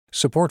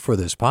Support for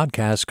this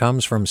podcast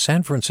comes from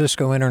San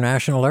Francisco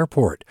International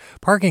Airport.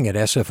 Parking at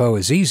SFO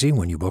is easy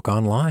when you book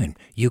online.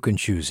 You can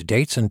choose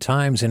dates and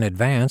times in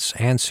advance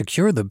and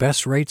secure the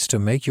best rates to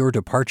make your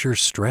departure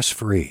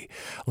stress-free.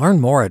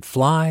 Learn more at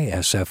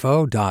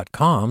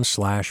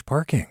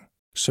flysfo.com/parking.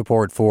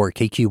 Support for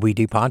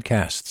KQED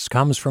podcasts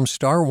comes from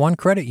Star One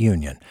Credit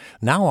Union,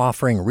 now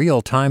offering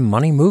real-time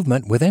money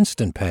movement with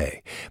Instant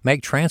Pay.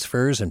 Make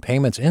transfers and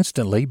payments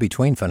instantly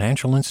between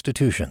financial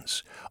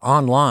institutions,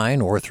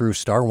 online or through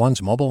Star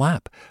One's mobile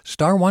app.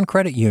 Star One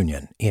Credit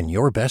Union, in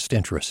your best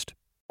interest.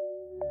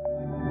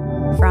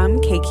 From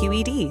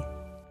KQED.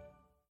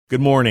 Good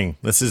morning.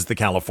 This is the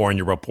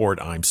California Report.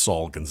 I'm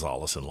Saul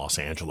Gonzalez in Los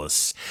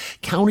Angeles.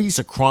 Counties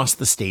across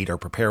the state are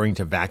preparing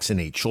to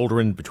vaccinate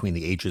children between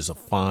the ages of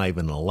 5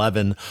 and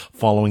 11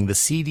 following the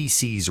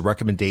CDC's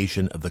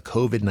recommendation of the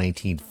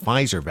COVID-19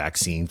 Pfizer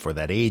vaccine for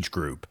that age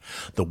group.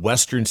 The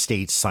Western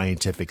States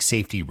Scientific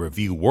Safety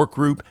Review Work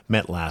Group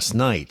met last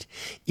night.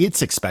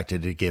 It's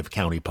expected to give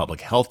county public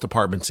health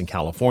departments in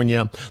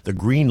California the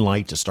green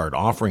light to start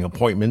offering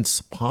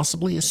appointments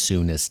possibly as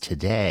soon as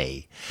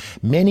today.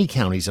 Many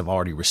counties have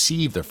already received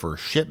their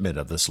first shipment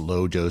of this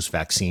low-dose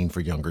vaccine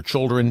for younger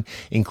children,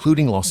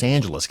 including Los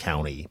Angeles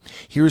County.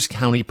 Here's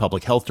County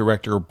Public Health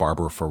Director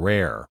Barbara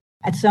Ferrer.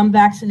 At some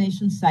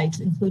vaccination sites,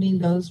 including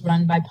those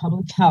run by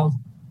public health,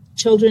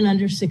 children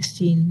under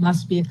 16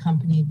 must be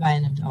accompanied by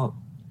an adult.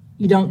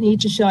 You don't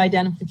need to show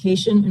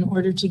identification in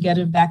order to get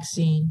a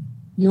vaccine,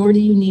 nor do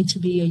you need to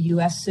be a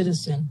U.S.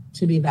 citizen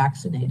to be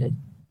vaccinated.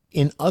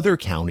 In other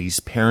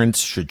counties, parents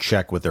should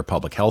check with their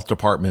public health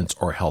departments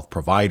or health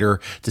provider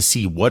to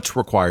see what's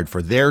required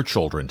for their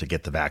children to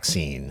get the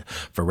vaccine.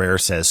 Ferrer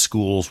says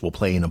schools will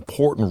play an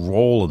important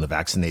role in the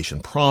vaccination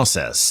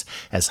process,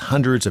 as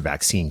hundreds of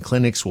vaccine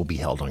clinics will be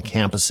held on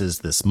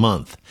campuses this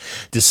month.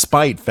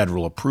 Despite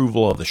federal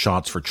approval of the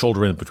shots for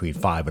children between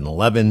 5 and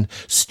 11,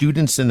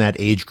 students in that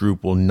age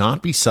group will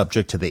not be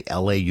subject to the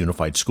LA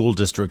Unified School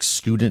District's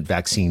student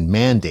vaccine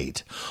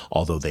mandate,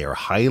 although they are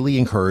highly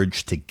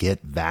encouraged to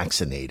get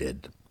vaccinated.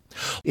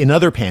 In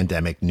other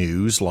pandemic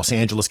news, Los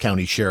Angeles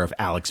County Sheriff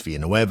Alex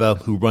Villanueva,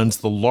 who runs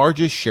the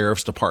largest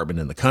sheriff's department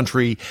in the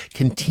country,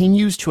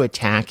 continues to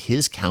attack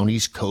his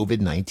county's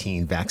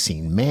COVID-19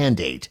 vaccine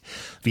mandate.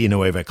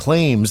 Villanueva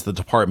claims the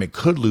department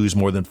could lose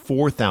more than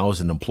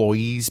 4,000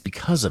 employees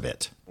because of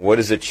it. What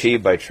is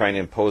achieved by trying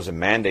to impose a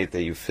mandate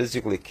that you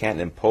physically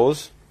can't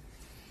impose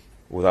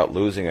without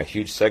losing a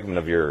huge segment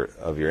of your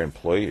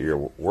employee,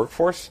 your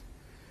workforce,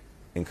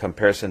 in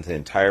comparison to the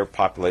entire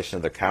population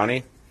of the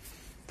county?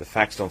 The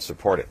facts don't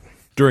support it.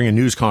 During a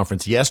news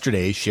conference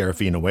yesterday, Sheriff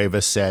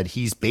Villanueva said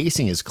he's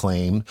basing his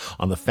claim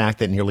on the fact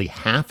that nearly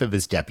half of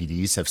his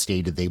deputies have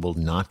stated they will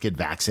not get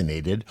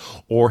vaccinated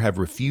or have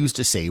refused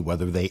to say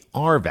whether they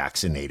are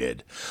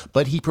vaccinated.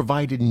 But he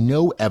provided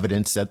no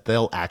evidence that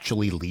they'll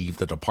actually leave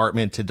the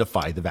department to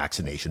defy the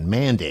vaccination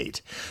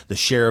mandate. The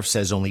sheriff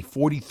says only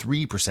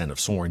 43% of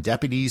sworn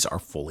deputies are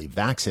fully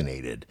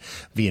vaccinated.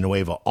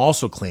 Villanueva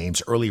also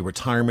claims early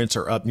retirements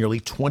are up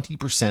nearly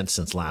 20%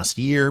 since last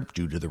year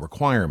due to the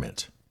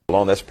requirement.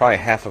 Alone, that's probably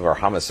half of our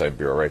homicide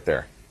bureau right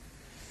there.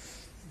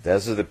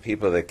 Those are the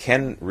people that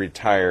can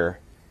retire,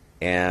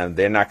 and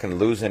they're not going to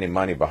lose any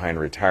money behind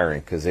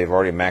retiring because they've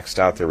already maxed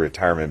out their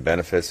retirement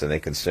benefits and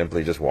they can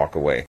simply just walk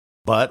away.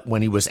 But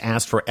when he was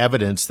asked for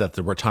evidence that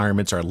the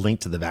retirements are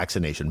linked to the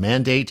vaccination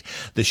mandate,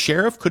 the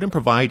sheriff couldn't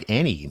provide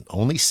any,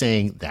 only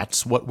saying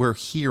that's what we're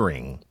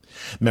hearing.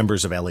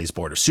 Members of LA's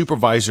Board of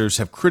Supervisors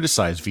have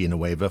criticized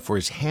Villanueva for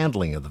his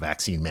handling of the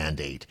vaccine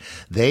mandate.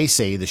 They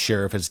say the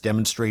sheriff has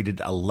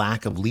demonstrated a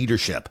lack of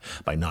leadership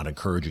by not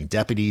encouraging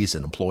deputies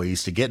and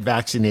employees to get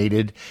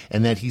vaccinated,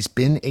 and that he's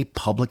been a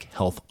public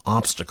health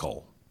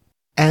obstacle.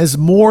 As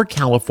more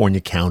California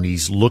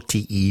counties look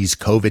to ease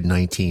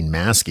COVID-19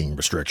 masking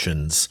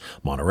restrictions,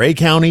 Monterey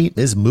County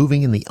is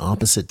moving in the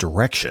opposite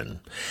direction.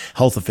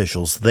 Health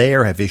officials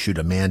there have issued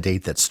a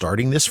mandate that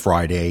starting this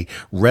Friday,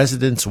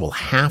 residents will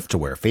have to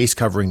wear face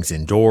coverings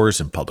indoors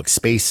and public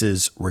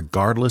spaces,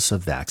 regardless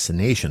of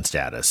vaccination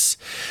status.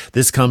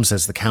 This comes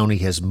as the county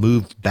has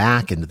moved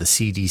back into the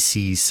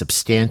CDC's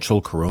substantial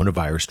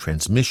coronavirus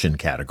transmission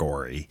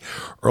category.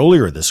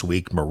 Earlier this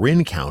week,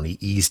 Marin County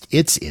eased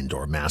its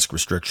indoor mask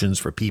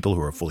restrictions for people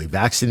who are fully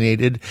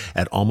vaccinated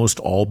at almost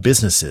all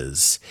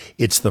businesses.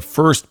 It's the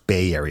first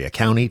Bay Area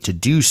county to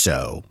do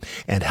so,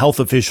 and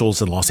health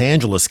officials in Los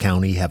Angeles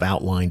County have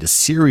outlined a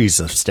series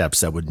of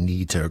steps that would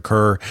need to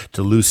occur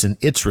to loosen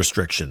its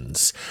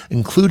restrictions,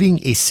 including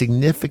a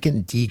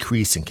significant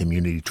decrease in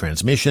community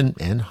transmission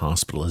and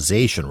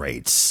hospitalization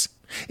rates.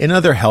 In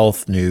other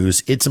health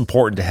news, it's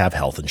important to have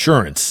health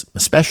insurance,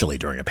 especially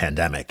during a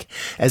pandemic.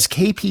 As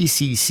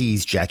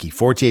KPCC's Jackie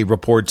Fortier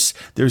reports,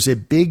 there's a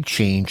big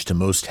change to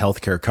most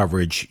healthcare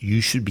coverage you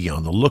should be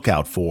on the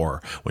lookout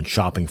for when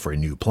shopping for a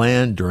new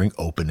plan during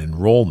open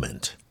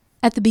enrollment.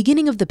 At the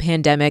beginning of the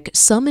pandemic,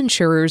 some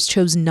insurers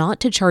chose not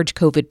to charge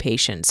COVID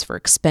patients for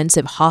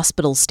expensive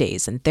hospital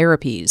stays and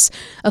therapies.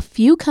 A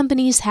few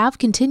companies have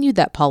continued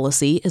that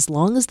policy as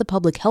long as the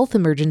public health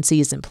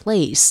emergency is in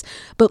place,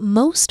 but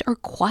most are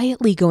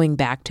quietly going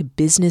back to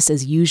business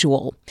as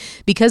usual.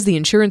 Because the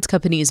insurance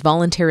companies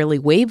voluntarily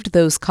waived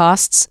those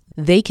costs,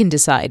 they can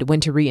decide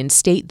when to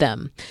reinstate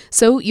them.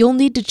 So you'll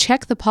need to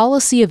check the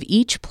policy of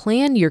each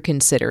plan you're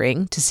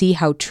considering to see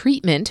how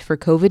treatment for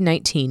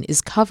COVID-19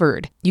 is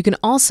covered. You can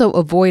also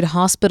avoid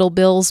hospital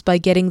bills by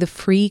getting the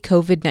free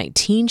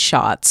COVID-19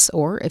 shots,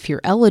 or if you're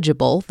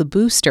eligible, the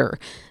booster.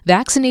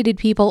 Vaccinated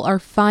people are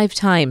 5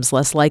 times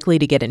less likely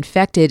to get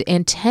infected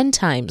and 10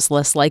 times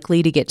less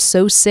likely to get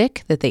so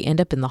sick that they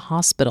end up in the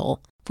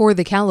hospital. For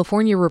the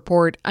California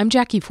Report, I'm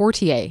Jackie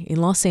Fortier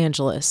in Los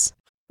Angeles.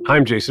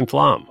 I'm Jason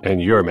Flom,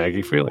 and you're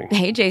Maggie Freeling.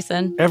 Hey,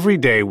 Jason. Every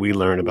day we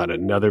learn about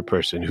another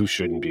person who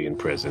shouldn't be in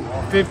prison.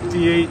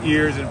 58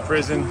 years in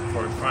prison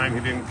for a crime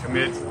he didn't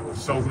commit.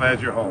 So glad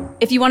you're home.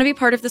 If you want to be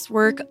part of this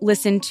work,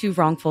 listen to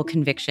Wrongful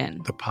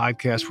Conviction, The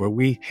podcast where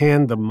we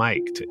hand the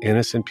mic to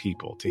innocent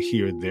people to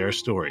hear their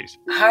stories.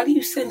 How do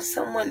you send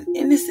someone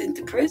innocent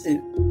to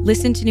prison?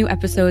 Listen to new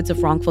episodes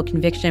of Wrongful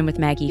Conviction with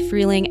Maggie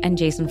Freeling and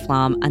Jason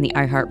Flom on the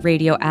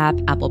iHeartRadio app,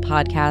 Apple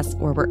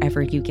Podcasts, or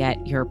wherever you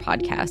get your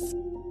podcasts.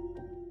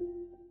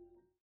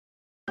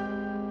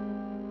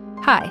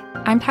 Hi,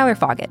 I'm Tyler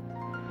Foggett.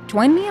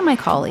 Join me and my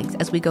colleagues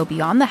as we go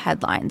beyond the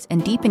headlines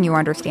and deepen your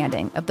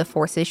understanding of the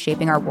forces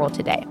shaping our world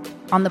today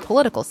on The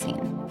Political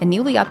Scene, a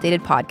newly updated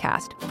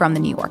podcast from The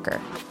New Yorker.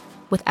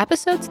 With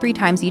episodes 3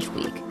 times each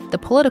week, The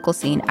Political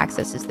Scene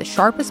accesses the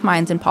sharpest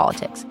minds in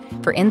politics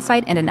for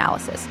insight and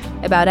analysis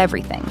about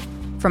everything,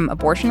 from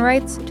abortion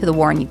rights to the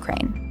war in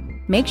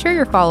Ukraine. Make sure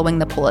you're following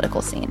The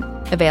Political Scene,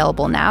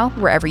 available now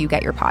wherever you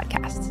get your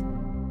podcasts.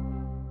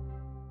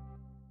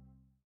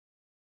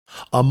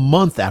 A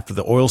month after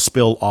the oil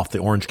spill off the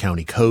Orange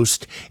County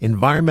coast,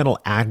 environmental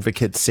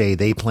advocates say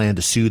they plan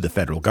to sue the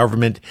federal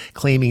government,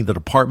 claiming the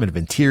Department of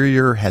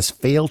Interior has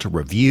failed to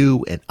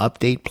review and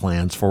update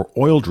plans for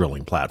oil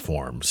drilling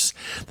platforms.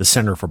 The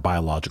Center for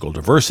Biological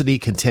Diversity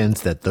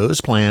contends that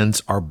those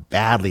plans are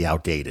badly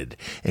outdated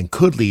and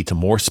could lead to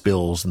more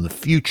spills in the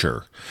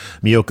future.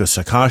 Miyoko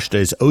Sakashita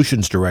is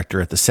Oceans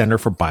Director at the Center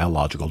for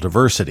Biological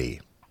Diversity.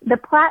 The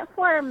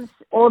platform's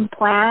old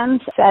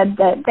plans said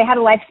that they had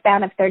a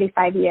lifespan of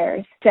 35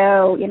 years.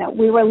 So,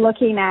 we were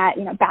looking at,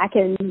 back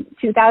in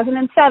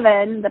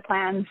 2007, the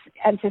plans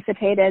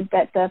anticipated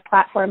that the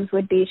platforms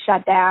would be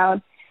shut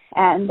down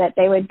and that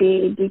they would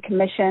be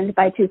decommissioned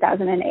by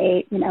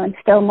 2008, and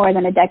still more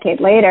than a decade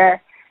later,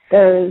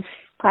 those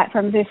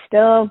platforms are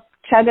still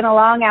chugging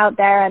along out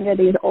there under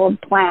these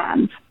old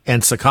plans.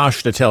 And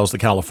Sakashita tells the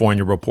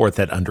California Report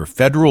that under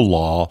federal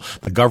law,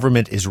 the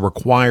government is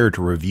required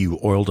to review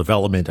oil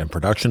development and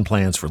production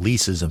plans for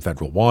leases in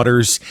federal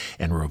waters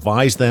and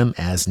revise them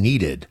as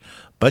needed.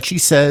 But she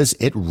says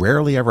it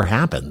rarely ever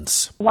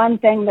happens. One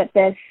thing that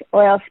this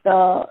oil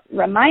spill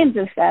reminds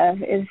us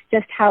of is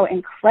just how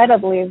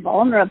incredibly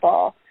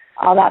vulnerable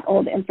all that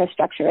old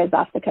infrastructure is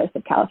off the coast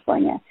of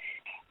California.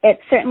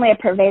 It's certainly a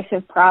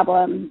pervasive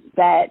problem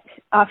that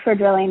offshore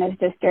drilling is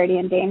just dirty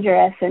and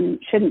dangerous and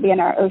shouldn't be in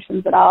our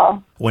oceans at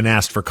all. When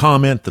asked for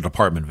comment, the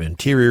Department of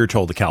Interior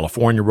told the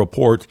California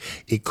Report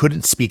it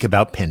couldn't speak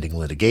about pending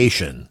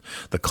litigation.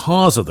 The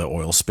cause of the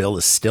oil spill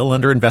is still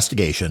under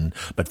investigation,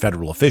 but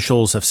federal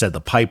officials have said the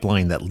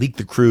pipeline that leaked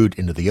the crude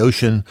into the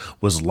ocean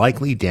was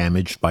likely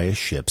damaged by a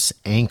ship's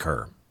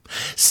anchor.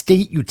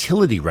 State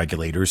utility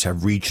regulators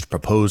have reached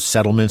proposed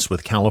settlements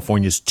with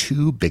California's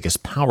 2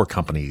 biggest power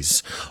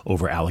companies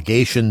over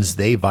allegations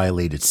they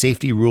violated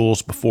safety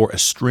rules before a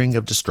string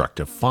of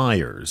destructive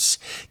fires.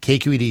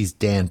 KQED's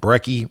Dan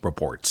Brekke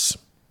reports.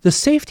 The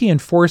safety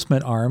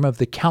enforcement arm of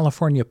the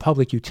California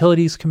Public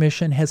Utilities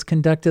Commission has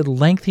conducted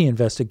lengthy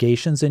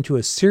investigations into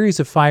a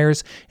series of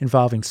fires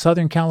involving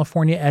Southern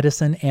California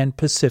Edison and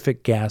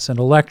Pacific Gas and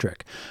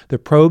Electric. The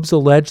probes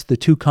alleged the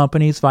 2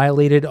 companies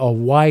violated a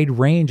wide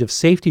range of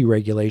safety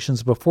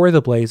regulations before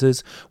the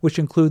blazes, which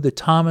include the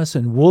Thomas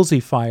and Woolsey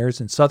fires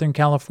in Southern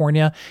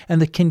California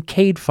and the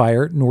Kincade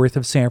Fire north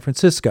of San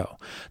Francisco.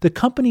 The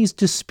companies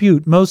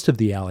dispute most of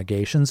the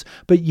allegations,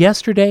 but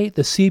yesterday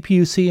the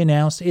CPUC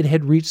announced it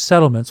had reached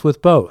settlements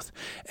with both.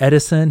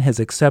 Edison has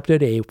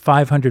accepted a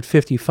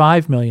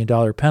 $555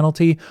 million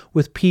penalty,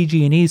 with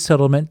PG&E's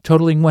settlement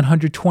totaling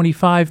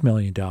 $125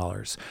 million.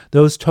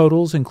 Those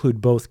totals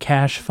include both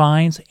cash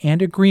fines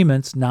and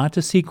agreements not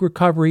to seek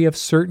recovery of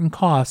certain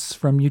costs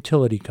from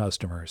utility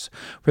customers.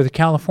 For the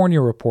California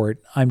Report,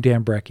 I'm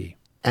Dan Brekke.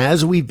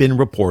 As we've been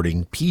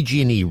reporting,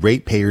 PG&E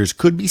ratepayers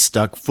could be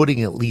stuck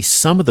footing at least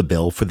some of the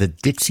bill for the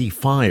Dixie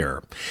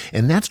fire.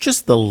 And that's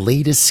just the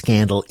latest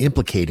scandal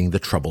implicating the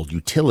troubled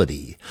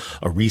utility.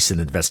 A recent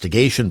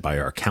investigation by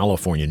our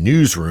California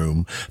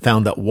newsroom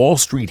found that Wall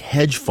Street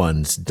hedge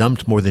funds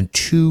dumped more than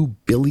 $2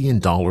 billion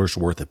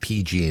worth of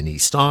PG&E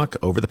stock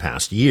over the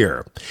past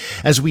year.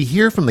 As we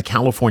hear from the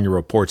California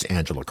Report's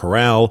Angela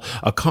Corral,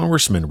 a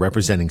congressman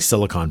representing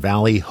Silicon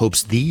Valley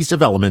hopes these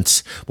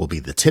developments will be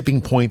the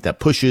tipping point that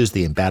pushes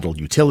the embattled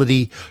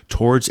utility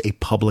towards a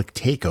public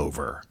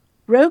takeover.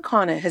 Ro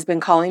Khanna has been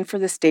calling for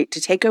the state to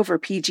take over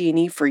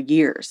PG&E for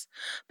years,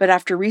 but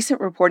after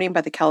recent reporting by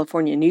the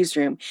California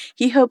newsroom,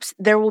 he hopes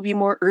there will be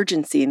more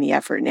urgency in the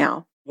effort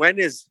now. When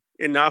is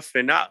enough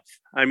enough?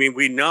 I mean,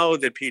 we know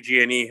that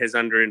PG&E has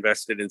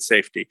underinvested in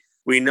safety.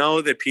 We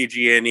know that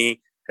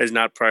PG&E has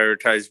not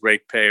prioritized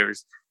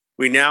ratepayers.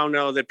 We now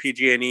know that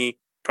PG&E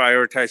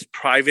prioritized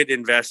private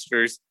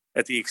investors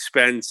at the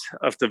expense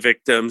of the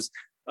victims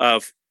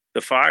of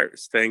the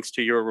fires, thanks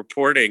to your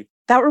reporting.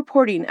 That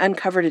reporting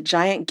uncovered a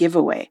giant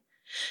giveaway.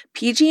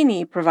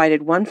 PG&E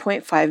provided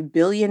 $1.5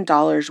 billion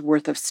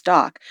worth of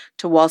stock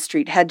to Wall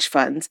Street hedge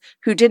funds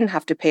who didn't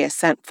have to pay a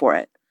cent for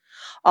it.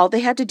 All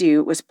they had to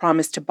do was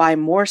promise to buy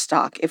more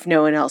stock if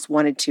no one else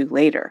wanted to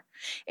later.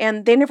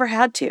 And they never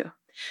had to.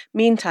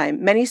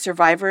 Meantime, many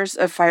survivors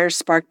of fires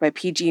sparked by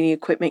PG&E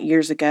equipment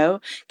years ago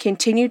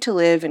continue to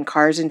live in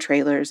cars and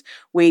trailers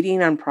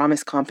waiting on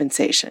promised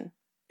compensation.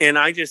 And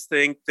I just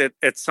think that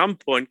at some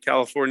point,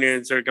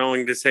 Californians are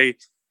going to say,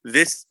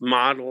 this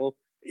model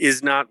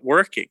is not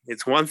working.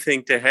 It's one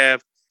thing to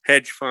have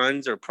hedge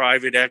funds or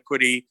private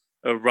equity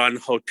run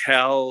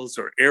hotels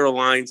or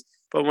airlines,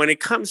 but when it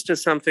comes to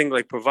something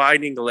like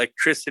providing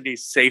electricity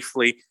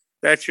safely,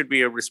 that should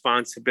be a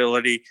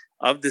responsibility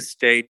of the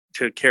state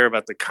to care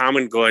about the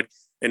common good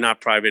and not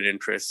private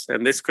interests.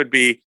 And this could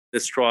be the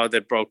straw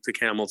that broke the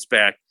camel's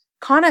back.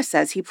 Khanna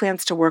says he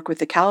plans to work with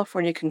the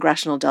California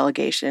congressional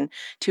delegation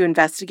to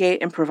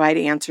investigate and provide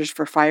answers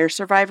for fire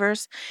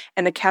survivors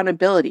and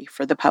accountability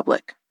for the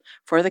public.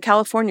 For the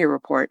California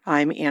Report,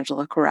 I'm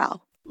Angela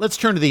Corral. Let's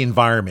turn to the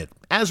environment.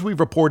 As we've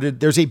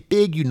reported, there's a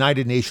big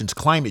United Nations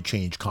climate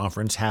change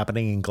conference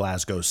happening in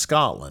Glasgow,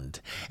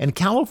 Scotland, and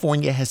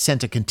California has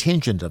sent a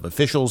contingent of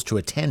officials to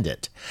attend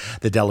it.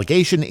 The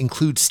delegation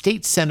includes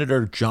State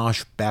Senator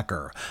Josh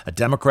Becker, a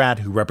Democrat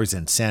who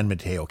represents San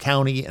Mateo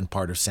County and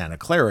part of Santa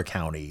Clara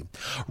County.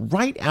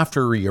 Right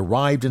after he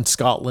arrived in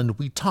Scotland,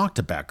 we talked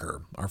to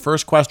Becker. Our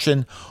first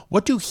question,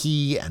 what do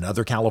he and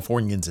other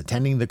Californians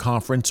attending the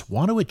conference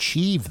want to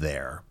achieve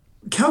there?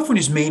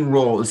 California's main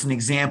role is an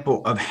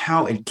example of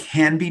how it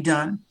can be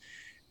done,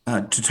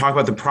 to talk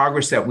about the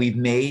progress that we've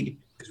made,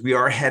 because we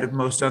are ahead of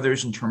most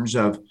others in terms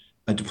of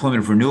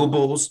deployment of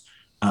renewables,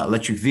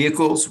 electric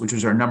vehicles, which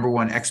was our number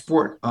one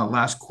export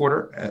last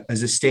quarter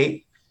as a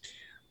state,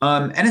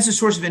 and as a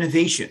source of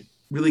innovation,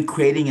 really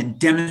creating and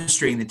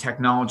demonstrating the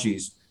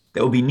technologies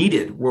that will be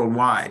needed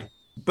worldwide.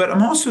 But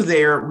I'm also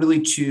there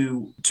really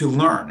to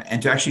learn and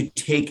to actually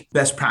take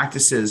best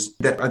practices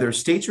that other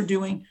states are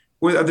doing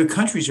or that other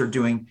countries are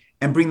doing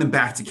and bring them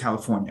back to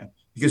California,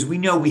 because we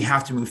know we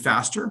have to move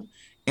faster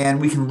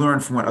and we can learn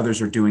from what others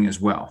are doing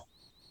as well.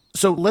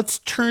 So let's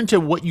turn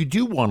to what you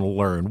do want to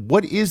learn.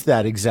 What is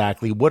that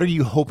exactly? What are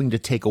you hoping to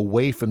take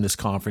away from this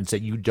conference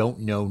that you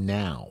don't know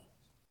now?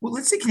 Well,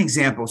 let's take an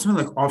example,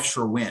 something like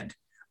offshore wind.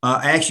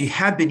 I actually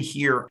have been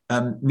here,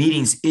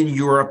 meetings in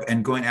Europe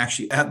and going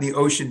actually out in the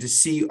ocean to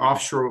see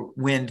offshore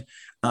wind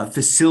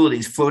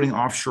facilities, floating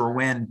offshore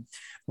wind,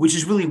 which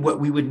is really what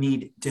we would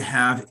need to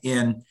have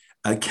in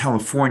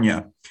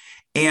California.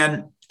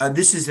 And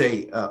this is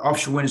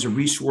offshore wind is a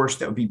resource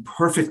that would be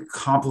perfect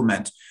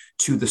complement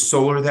to the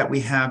solar that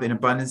we have in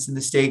abundance in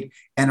the state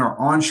and our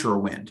onshore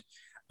wind.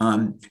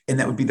 And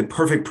that would be the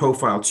perfect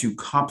profile to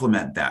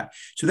complement that.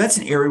 So that's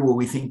an area where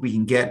we think we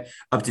can get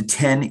up to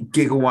 10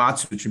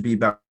 gigawatts, which would be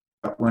about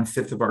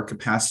 1/5 of our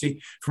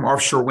capacity from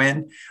offshore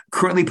wind.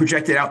 Currently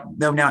projected out,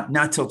 no,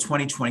 not till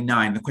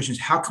 2029. The question is,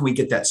 how can we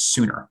get that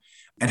sooner?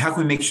 And how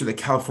can we make sure that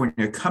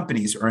California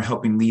companies are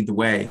helping lead the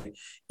way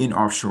in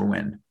offshore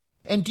wind?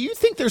 And do you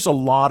think there's a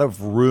lot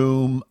of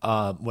room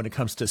when it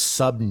comes to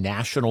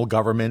subnational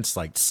governments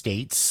like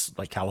states,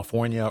 like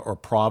California, or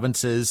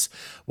provinces,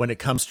 when it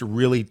comes to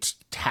really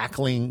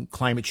tackling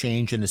climate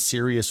change in a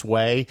serious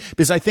way?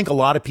 Because I think a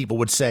lot of people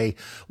would say,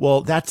 well,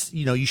 that's,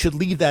 you should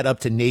leave that up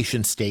to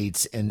nation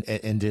states and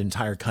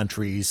entire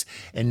countries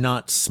and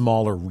not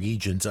smaller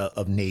regions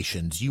of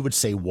nations. You would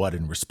say what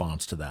in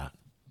response to that?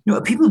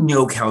 People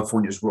know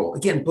California's role,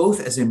 again, both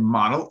as a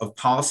model of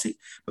policy,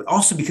 but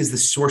also because the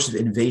source of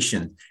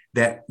innovation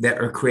that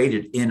are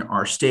created in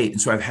our state. And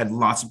so I've had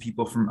lots of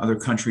people from other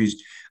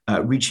countries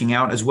reaching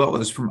out, as well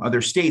as from other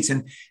states.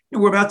 And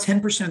we're about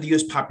 10% of the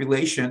U.S.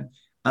 population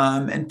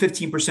and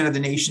 15% of the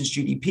nation's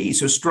GDP.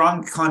 So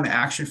strong climate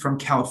action from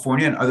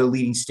California and other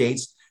leading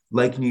states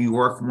like New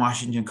York,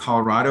 Washington,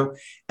 Colorado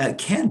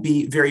can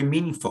be very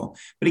meaningful.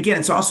 But again,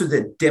 it's also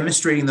that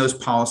demonstrating those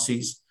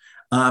policies.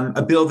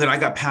 A bill that I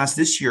got passed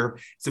this year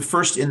is the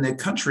first in the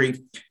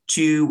country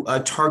to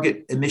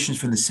target emissions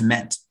from the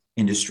cement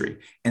industry.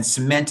 And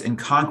cement and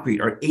concrete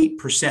are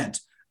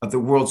 8% of the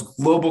world's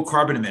global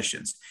carbon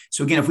emissions.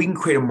 So again, if we can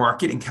create a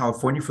market in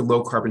California for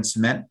low carbon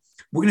cement,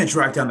 we're going to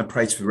drive down the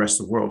price for the rest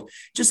of the world,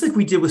 just like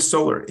we did with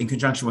solar in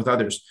conjunction with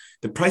others.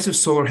 The price of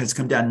solar has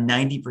come down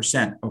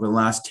 90% over the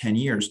last 10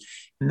 years.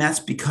 And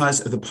that's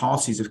because of the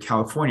policies of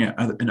California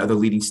and other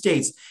leading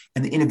states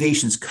and the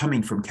innovations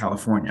coming from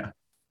California.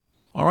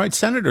 All right,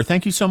 Senator,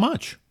 thank you so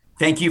much.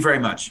 Thank you very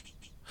much.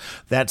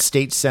 That's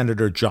State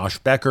Senator Josh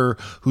Becker,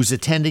 who's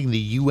attending the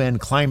UN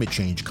Climate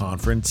Change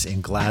Conference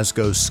in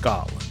Glasgow,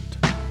 Scotland.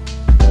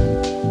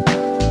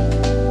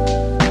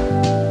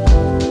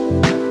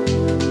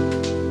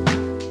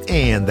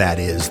 And that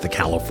is the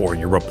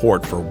California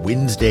Report for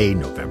Wednesday,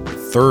 November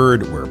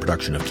 3rd. We're a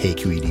production of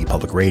KQED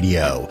Public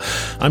Radio.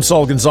 I'm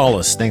Saul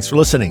Gonzalez. Thanks for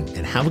listening,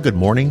 and have a good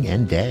morning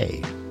and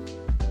day.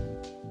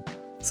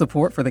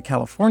 Support for the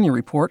California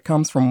Report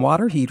comes from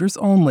Water Heaters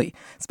Only,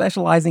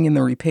 specializing in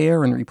the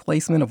repair and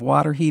replacement of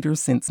water heaters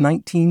since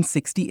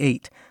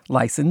 1968.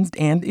 Licensed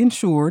and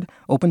insured,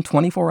 open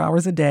 24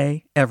 hours a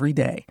day, every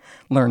day.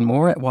 Learn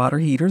more at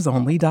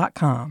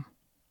waterheatersonly.com.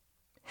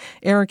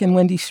 Eric and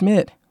Wendy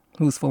Schmidt,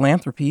 whose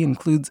philanthropy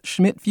includes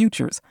Schmidt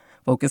Futures,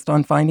 focused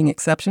on finding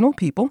exceptional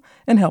people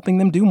and helping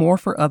them do more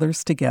for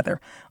others together,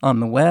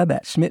 on the web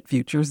at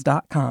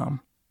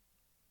schmidtfutures.com.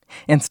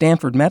 And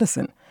Stanford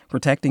Medicine,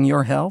 protecting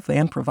your health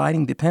and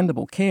providing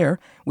dependable care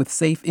with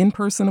safe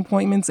in-person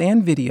appointments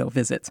and video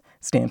visits.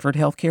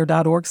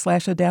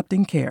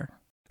 StanfordHealthcare.org/adaptingcare.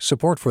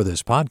 Support for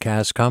this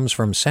podcast comes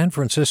from San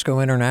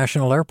Francisco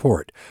International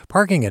Airport.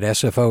 Parking at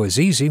SFO is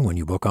easy when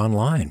you book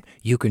online.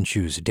 You can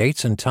choose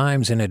dates and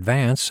times in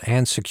advance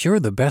and secure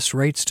the best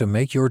rates to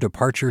make your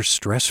departure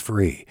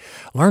stress-free.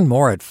 Learn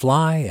more at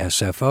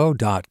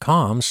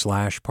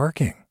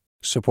flysfo.com/parking.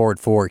 Support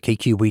for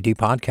KQED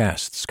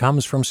podcasts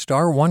comes from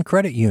Star One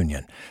Credit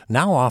Union,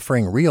 now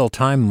offering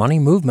real-time money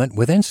movement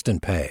with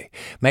Instant Pay.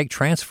 Make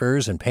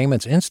transfers and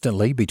payments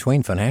instantly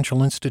between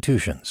financial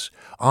institutions,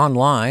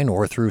 online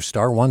or through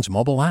Star One's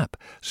mobile app.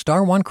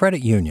 Star One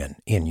Credit Union,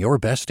 in your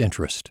best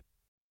interest.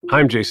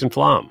 I'm Jason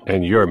Flom,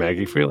 and you're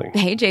Maggie Freeling.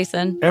 Hey,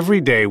 Jason.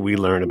 Every day we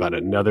learn about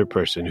another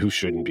person who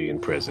shouldn't be in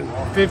prison.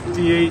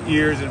 58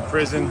 years in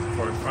prison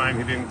for a crime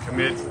he didn't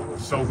commit.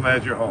 So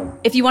glad you're home.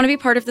 If you want to be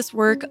part of this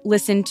work,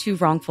 listen to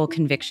Wrongful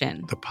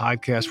Conviction, The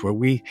podcast where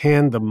we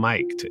hand the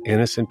mic to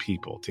innocent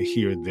people to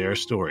hear their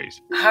stories.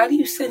 How do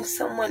you send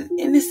someone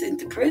innocent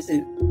to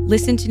prison?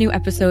 Listen to new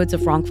episodes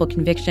of Wrongful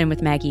Conviction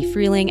with Maggie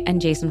Freeling and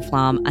Jason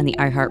Flom on the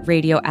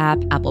iHeartRadio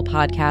app, Apple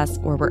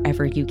Podcasts, or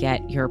wherever you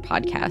get your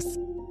podcasts.